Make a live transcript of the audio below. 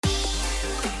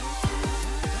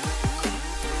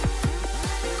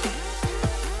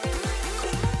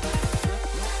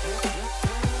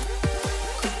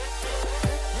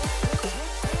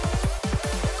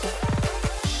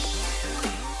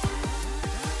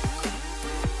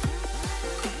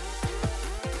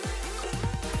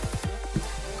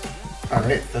All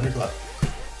right, Thunderclap.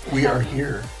 We are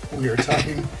here. We are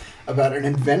talking about an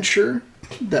adventure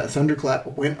that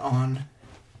Thunderclap went on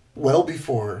well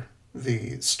before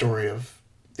the story of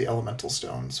the elemental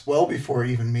stones, well before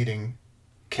even meeting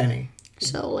Kenny.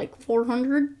 So, like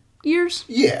 400 years?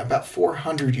 Yeah, about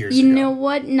 400 years You ago. know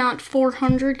what? Not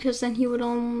 400, because then he would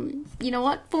only... You know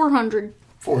what? 400.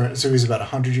 So he's about a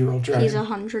 100-year-old dragon? He's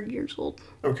 100 years old.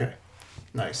 Okay.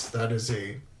 Nice. That is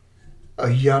a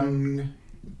young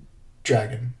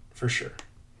dragon, for sure.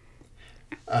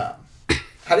 How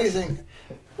do you think,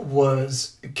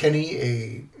 was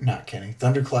Thunderclap,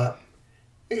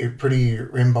 a pretty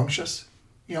rambunctious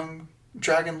young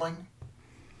dragonling?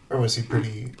 Or was he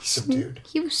pretty subdued?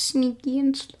 He was sneaky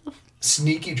and stuff.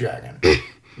 Sneaky dragon.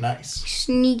 Nice.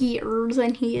 Sneakier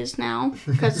than he is now.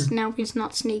 Because now he's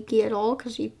not sneaky at all,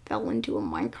 because he fell into a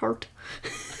minecart.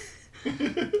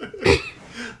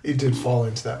 He did fall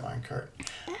into that minecart.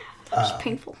 That was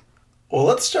painful. Well,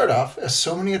 let's start off, as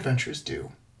so many adventures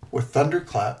do, with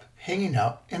Thunderclap hanging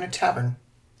out in a tavern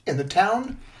in the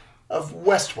town of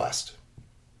West.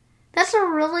 That's a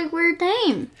really weird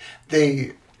name.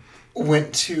 They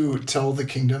went to tell the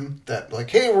kingdom that,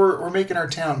 like, hey, we're making our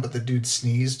town, but the dude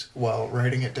sneezed while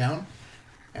writing it down.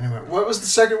 And he went, what was the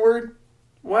second word?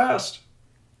 West.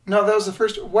 No, that was the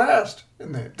first. West.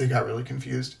 And they got really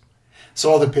confused.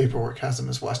 So all the paperwork has them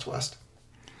as West.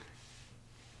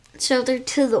 So they're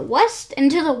to the west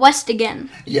and to the west again.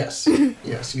 Yes.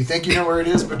 Yes. You think you know where it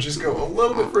is, but just go a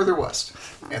little bit further west.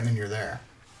 And then you're there.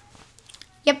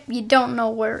 Yep, you don't know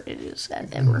where it is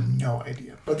at ever. No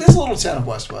idea. But this little town of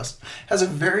West has a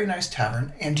very nice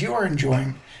tavern, and you are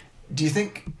enjoying... Do you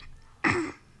think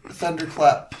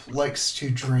Thunderclap likes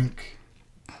to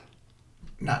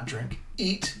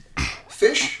eat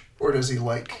fish, or does he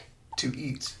like to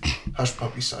eat hush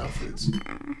puppy style foods?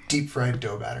 Deep fried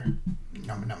dough batter.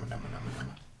 Numma, numma, numma, numma,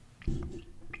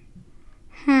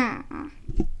 numma.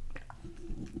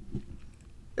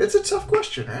 It's a tough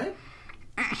question, right?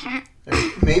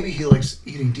 Maybe he likes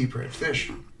eating deep fried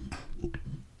fish.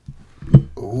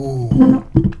 Ooh.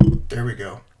 There we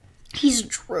go. He's a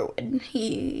druid.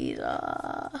 He's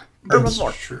herbivore.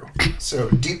 That's true. So,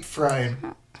 deep fried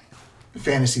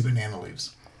fantasy banana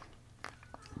leaves.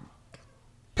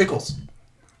 Pickles.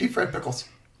 Deep fried pickles.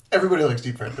 Everybody likes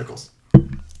deep fried pickles.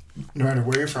 No matter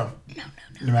where you're from.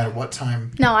 No matter what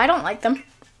time. No, I don't like them.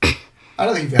 I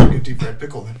don't think you've had a good deep fried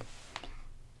pickle then.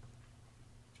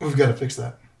 We've got to fix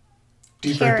that.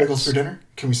 Deep fried pickles for dinner?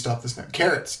 Can we stop this now?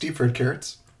 Carrots. Deep fried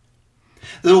carrots.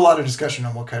 There's a lot of discussion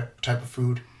on what type of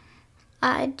food.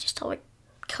 I just like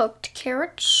cooked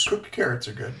carrots. Cooked carrots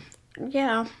are good.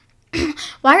 Yeah.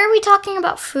 Why are we talking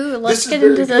about food? Let's get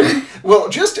into the... Well,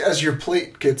 just as your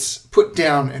plate gets put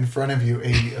down in front of you,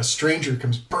 a stranger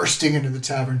comes bursting into the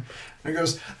tavern. And he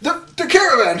goes, The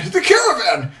caravan!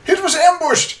 It was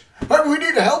ambushed! We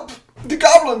need help! The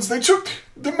goblins, they took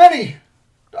the many!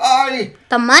 The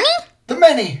money? The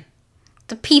many!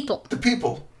 The people. The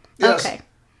people, yes. Okay.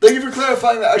 Thank you for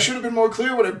clarifying that. I should have been more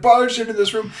clear when I barged into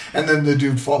this room. And then the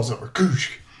dude falls over.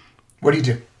 Goosh. What do you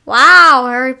do? Wow,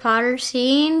 Harry Potter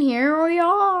scene. Here we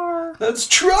are. That's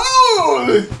troll!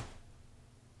 In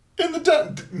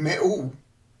the ooh.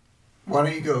 Why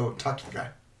don't you go talk to the guy?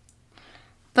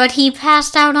 But he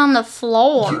passed out on the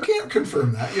floor. You can't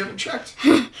confirm that. You haven't checked.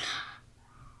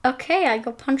 Okay, I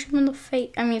go punch him in the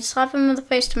face. Slap him in the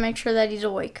face to make sure that he's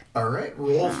awake. All right,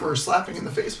 roll for slapping in the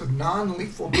face with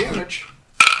non-lethal damage.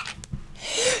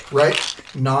 Right?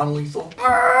 Non-lethal.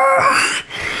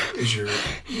 Is your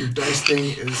dice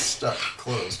thing is stuck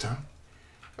closed, huh?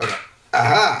 Okay.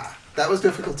 Aha! That was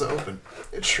difficult to open.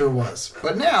 It sure was.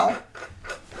 But now,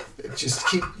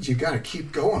 you gotta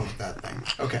keep going with that thing.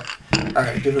 Okay. All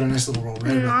right, give it a nice little roll.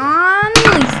 Right about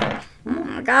Non-lethal.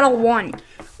 I got a 1.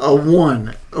 A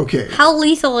 1. Okay. How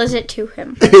lethal is it to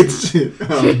him?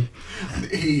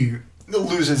 He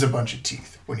loses a bunch of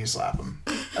teeth when you slap him.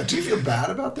 Do you feel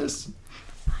bad about this?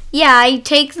 Yeah, I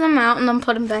take them out and then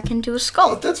put them back into a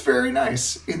skull. Oh, that's very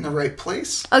nice. In the right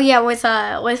place. Oh yeah, with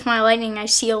my lightning, I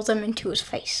seal them into his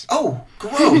face. Oh,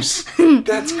 gross!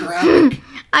 That's graphic.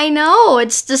 I know,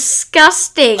 it's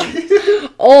disgusting.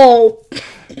 Oh.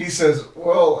 He says,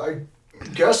 "Well, I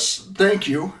guess thank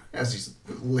you," as he's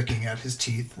licking at his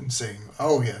teeth and saying,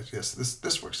 "Oh yes,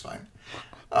 this works fine."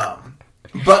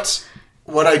 But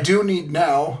what I do need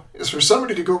now is for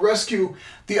somebody to go rescue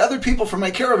the other people from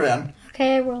my caravan.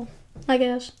 Okay, I will. I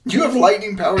guess. You have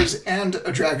lightning powers and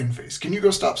a dragon face. Can you go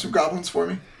stop some goblins for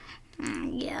me?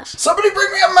 Yes. Somebody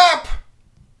bring me a map!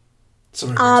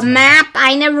 A map?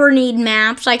 I never need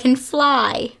maps. I can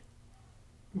fly.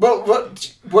 Well,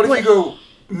 what if you go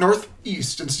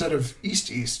northeast instead of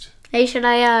east-east? Hey, should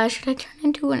I turn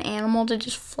into an animal to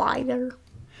just fly there?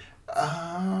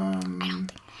 I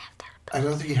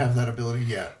don't think you have that ability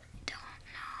yet.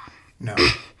 No.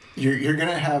 You're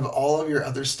gonna have all of your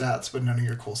other stats, but none of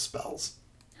your cool spells.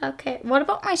 Okay. What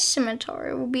about my scimitar?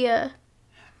 It will be a.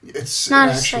 It's Not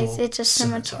an a actual scythe. It's a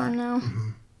scimitar now. Mm-hmm.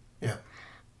 Yeah.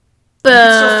 But You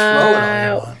can still throw it all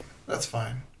you want. That's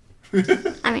fine.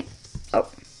 I mean, oh.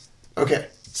 Okay.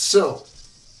 So,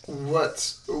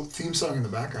 theme song in the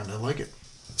background? I like it.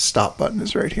 Stop button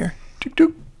is right here. Doop,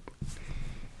 doop.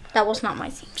 That was not my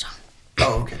theme song.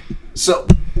 Oh, okay. So.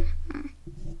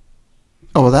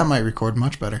 Oh, well, that might record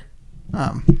much better.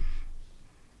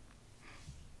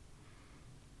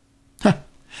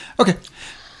 Okay.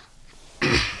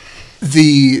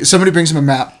 Somebody brings him a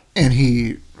map, and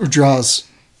he draws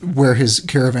where his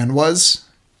caravan was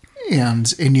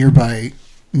and a nearby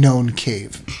known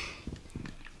cave.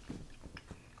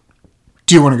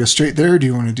 Do you want to go straight there, or do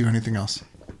you want to do anything else?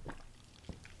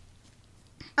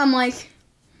 I'm like,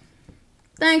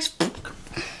 thanks.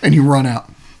 And you run out.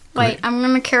 Wait, I'm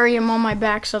going to carry him on my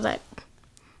back so that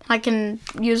I can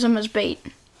use him as bait.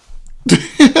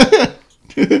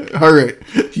 All right.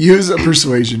 Use a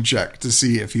persuasion check to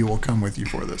see if he will come with you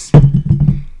for this.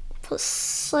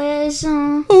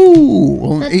 Persuasion. Oh,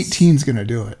 well, an 18's going to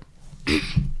do it.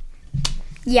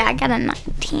 Yeah, I got a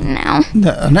 19 now.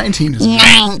 No, a 19 is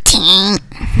 19.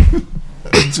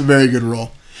 It's a very good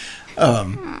roll.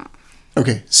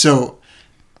 Okay, so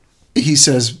he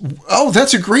says, "Oh,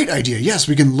 that's a great idea. Yes,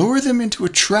 we can lure them into a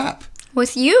trap."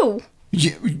 With you?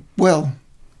 Yeah, well,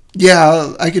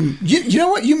 yeah, I can. You know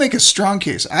what? You make a strong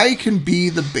case. I can be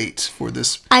the bait for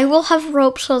this. I will have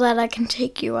rope so that I can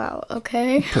take you out,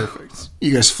 okay? Perfect.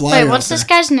 You guys fly Wait, out what's there. this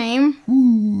guy's name?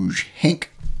 Ooh, Hank.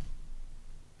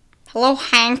 Hello,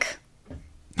 Hank.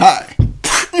 Hi.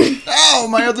 Oh,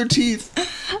 my other teeth.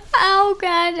 Oh,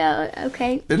 God.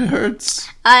 Okay. It hurts.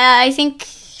 I think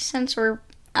since we're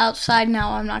outside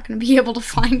now, I'm not going to be able to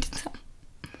find them.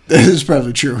 That is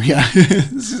probably true, yeah.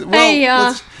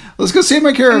 Let's go save my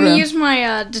I'm caravan. going to use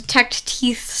my detect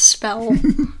teeth spell.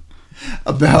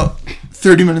 About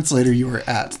 30 minutes later, you are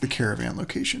at the caravan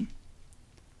location.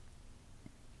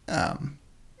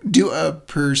 Do a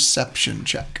perception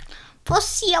check.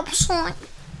 Perception.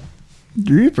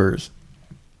 Jeepers.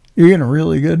 You're getting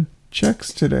really good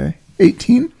checks today.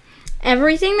 18?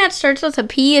 Everything that starts with a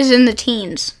P is in the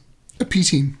teens. A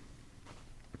P-teen.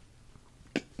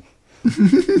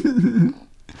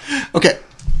 Okay.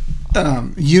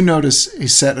 You notice a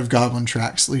set of goblin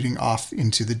tracks leading off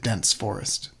into the dense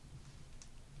forest.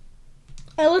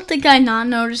 I let the guy not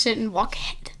notice it and walk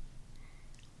ahead.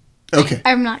 Okay.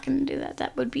 I'm not going to do that.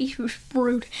 That would be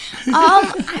rude.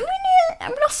 I'm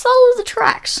gonna follow the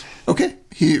tracks. Okay.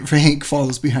 Hank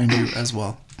follows behind you as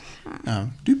well.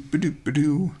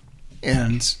 Doop-a-doop-a-doo.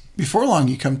 And before long,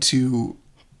 you come to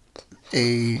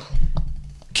a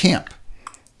camp.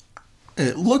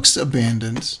 It looks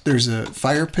abandoned. There's a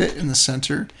fire pit in the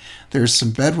center. There's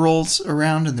some bedrolls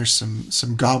around, and there's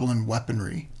some goblin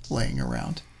weaponry laying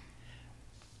around.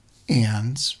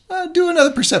 And do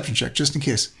another perception check, just in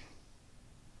case.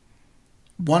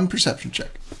 One perception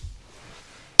check.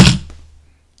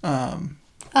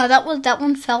 That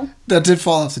one fell. That did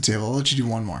fall off the table. I'll let you do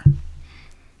one more.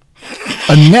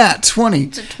 A nat 20.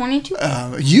 It's a 22.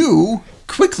 You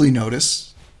quickly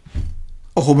notice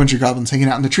a whole bunch of goblins hanging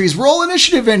out in the trees. Roll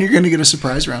initiative, and you're going to get a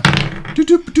surprise round.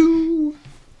 Doo-doo-doo.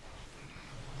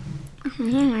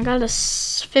 I got a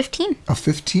 15. A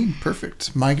 15.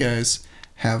 Perfect. My guys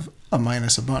have a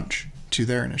minus a bunch to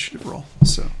their initiative roll.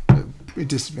 So a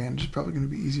disadvantage is probably going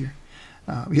to be easier.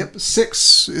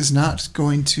 6 is not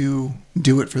going to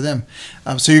do it for them.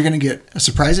 So you're going to get a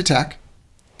surprise attack,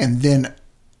 and then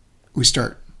we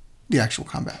start the actual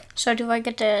combat. So do I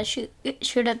get to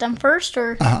shoot at them first,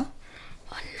 or? Uh-huh.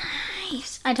 Oh,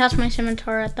 nice. I toss my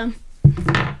scimitar at them.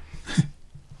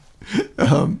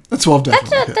 A 12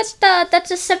 definitely hits.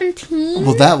 That's a 17.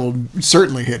 Well, that will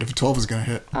certainly hit if a 12 is going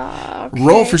to hit. Okay.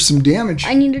 Roll for some damage.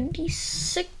 I need a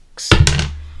d6.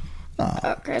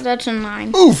 Okay, that's a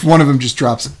 9. Oof, one of them just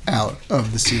drops out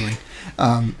of the ceiling.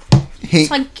 Hank, It's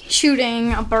like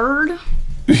shooting a bird.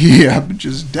 Yeah,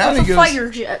 just down he With a goes. fighter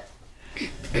jet.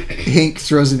 Hank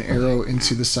throws an arrow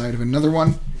into the side of another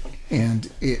one,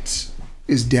 and it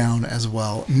is down as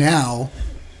well. Now,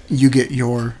 you get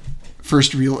your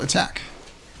first real attack.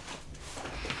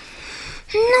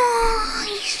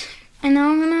 Nice. And now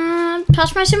I'm gonna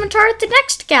toss my scimitar at the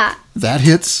next guy. That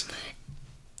hits.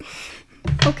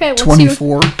 Okay, let's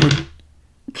 24.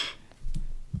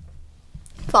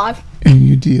 5. And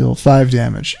you deal 5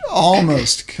 damage.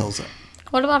 Almost kills it.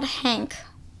 What about Hank?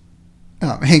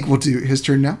 Hank will do his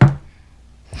turn now.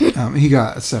 He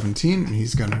got a 17, and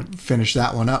he's going to finish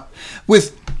that one up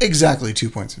with exactly 2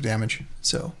 points of damage.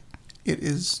 So it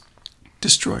is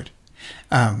destroyed.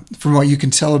 From what you can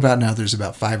tell about now, there's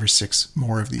about 5 or 6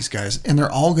 more of these guys, and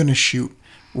they're all going to shoot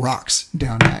rocks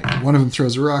down at you. One of them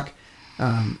throws a rock,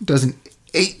 does an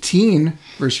 18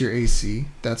 versus your AC.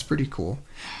 That's pretty cool.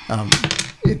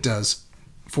 It does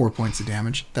 4 points of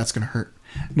damage. That's going to hurt.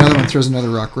 Another one throws another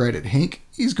rock right at Hank.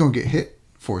 He's going to get hit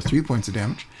for 3 points of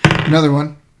damage. Another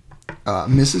one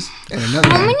misses, and another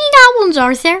How one many goblins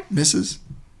are there? misses.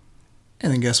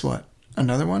 And then guess what?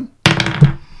 Another one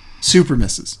super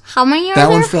misses. How many are That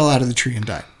there? one fell out of the tree and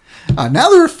died. Now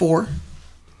there are 4.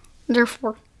 There are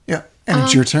 4. Yeah, and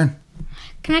it's your turn.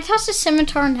 Can I toss a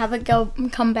scimitar and have it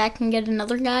come back and get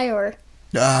another guy, or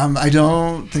I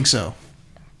don't think so.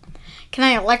 can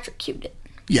I electrocute it?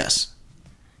 Yes.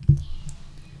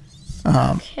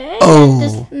 Okay. Oh. That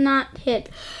does not hit.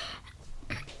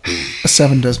 A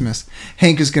 7 does miss.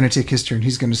 Hank is going to take his turn.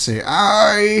 He's going to say,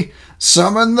 I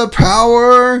summon the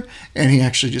power. And he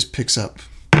actually just picks up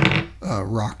a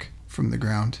rock from the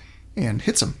ground and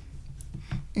hits him.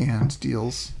 And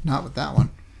deals, not with that one.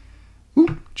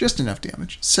 Ooh, just enough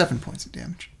damage. 7 points of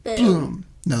damage. Boom.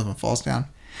 Another one falls down.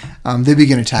 They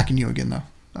begin attacking you again, though.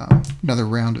 Another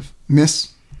round of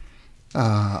miss.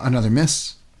 Another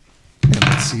miss. And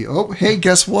let's see. Oh, hey,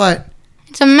 guess what?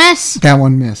 It's a miss. That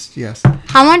one missed, yes.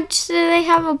 How much do they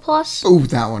have a plus? Oh,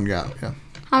 that one got, yeah.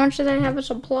 How much do they have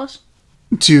as a plus?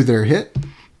 2 their hit.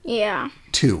 Yeah.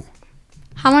 2.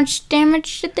 How much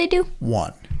damage did they do?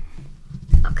 1.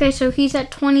 Okay, so he's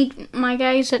at 20. My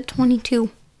guy's at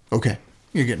 22. Okay,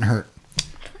 you're getting hurt.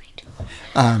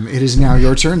 22. It is now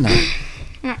your turn,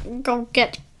 then. Go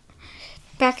get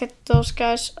back at those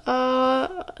guys.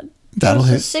 That'll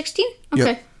hit. 16? Okay.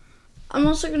 Yep. I'm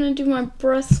also going to do my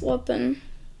breath weapon.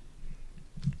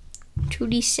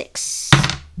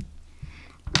 2d6.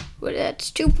 Well,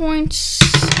 that's 2 points.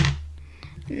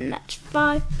 And that's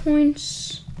 5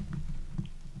 points.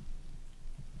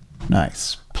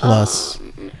 Nice. Plus.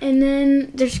 And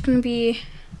then there's going to be...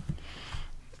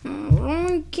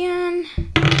 roll again.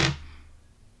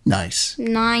 Nice.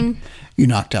 9. You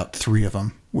knocked out 3 of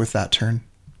them with that turn.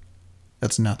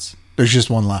 That's nuts. There's just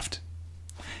one left.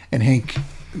 And Hank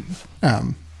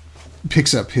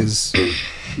picks up his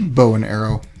bow and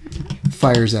arrow,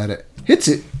 fires at it, hits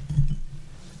it,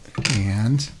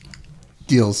 and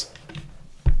deals.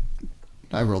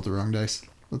 I rolled the wrong dice.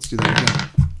 Let's do that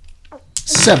again.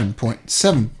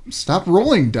 7.7. Stop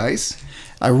rolling dice.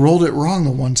 I rolled it wrong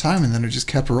the one time, and then it just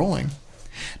kept rolling.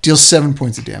 Deals 7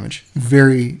 points of damage.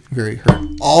 Very, very hurt.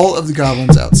 All of the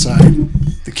goblins outside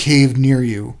the cave near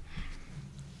you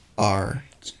are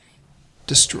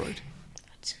destroyed.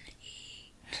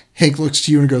 Hank looks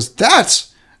to you and goes, that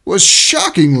was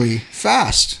shockingly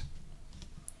fast.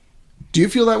 Do you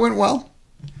feel that went well?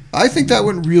 I think that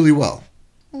went really well.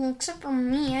 Well, except for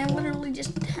me, I literally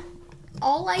just...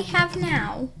 All I have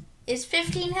now is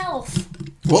 15 health.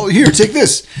 Well, here, take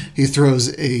this. He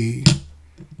throws a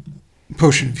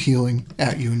potion of healing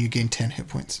at you and you gain 10 hit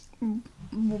points.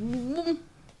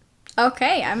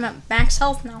 Okay, I'm at max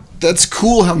health now. That's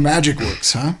cool how magic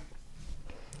works, huh?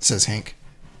 Says Hank.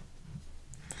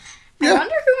 I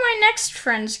wonder who my next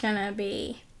friend's gonna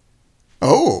be.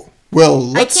 Oh, well,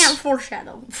 let's... I can't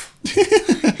foreshadow.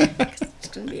 It's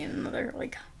gonna be another,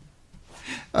 like...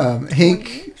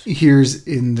 Hank hears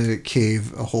in the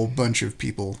cave a whole bunch of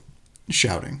people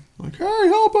shouting. Like, hey,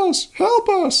 help us! Help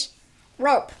us!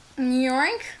 Rope.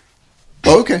 Yoink.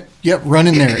 Okay, yep, run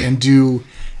in there and do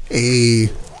a...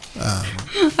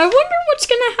 I wonder what's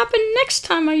gonna happen next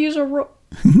time I use a rope.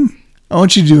 I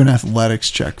want you to do an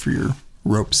athletics check for your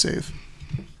rope save.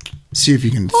 See if you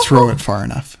can throw it far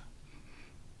enough.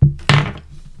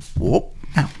 Whoop.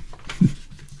 Ow.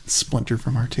 Splinter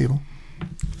from our table.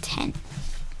 10.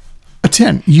 A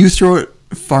 10. You throw it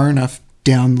far enough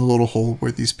down the little hole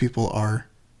where these people are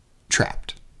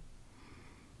trapped.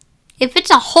 If it's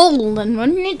a hole, then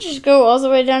wouldn't it just go all the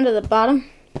way down to the bottom?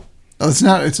 Oh, it's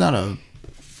not a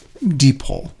deep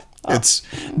hole. Oh. It's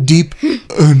deep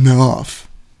enough.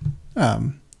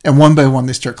 And one by one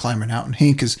they start climbing out, and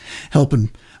Hank is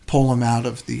helping pull them out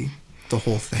of the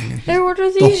whole thing. Hey, what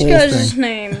are these guys'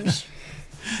 names?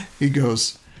 He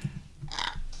goes,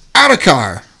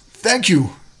 Adakar, thank you.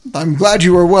 I'm glad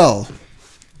you are well.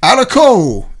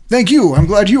 Adako, thank you. I'm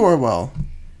glad you are well.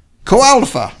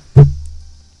 Koalpha,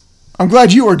 I'm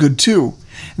glad you are good too.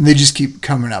 And they just keep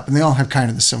coming up, and they all have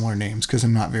kind of the similar names because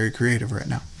I'm not very creative right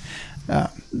now.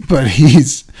 But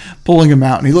he's pulling them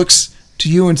out, and he looks to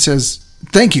you and says,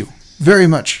 thank you very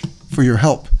much for your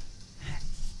help.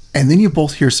 And then you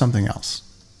both hear something else.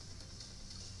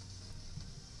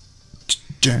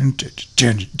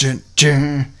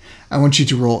 I want you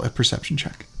to roll a perception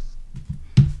check.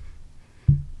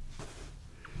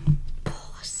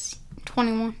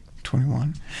 21.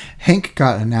 21. Hank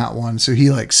got a nat 1, so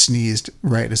he sneezed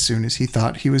right as soon as he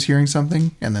thought he was hearing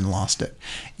something and then lost it.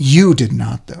 You did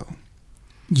not, though.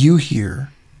 You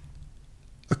hear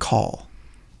a call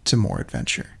to more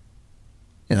adventure.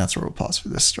 And that's where we'll pause for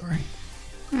this story.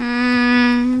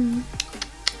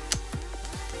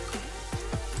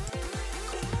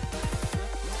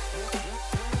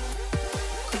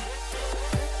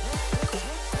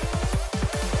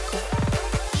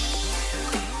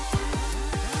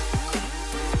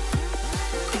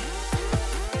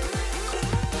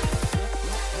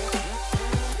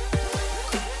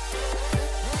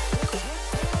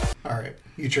 Alright,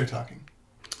 you try talking.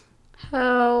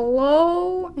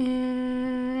 Hello,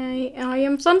 I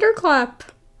am Thunderclap.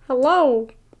 Hello.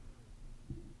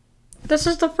 This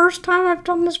is the first time I've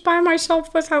done this by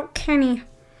myself without Kenny.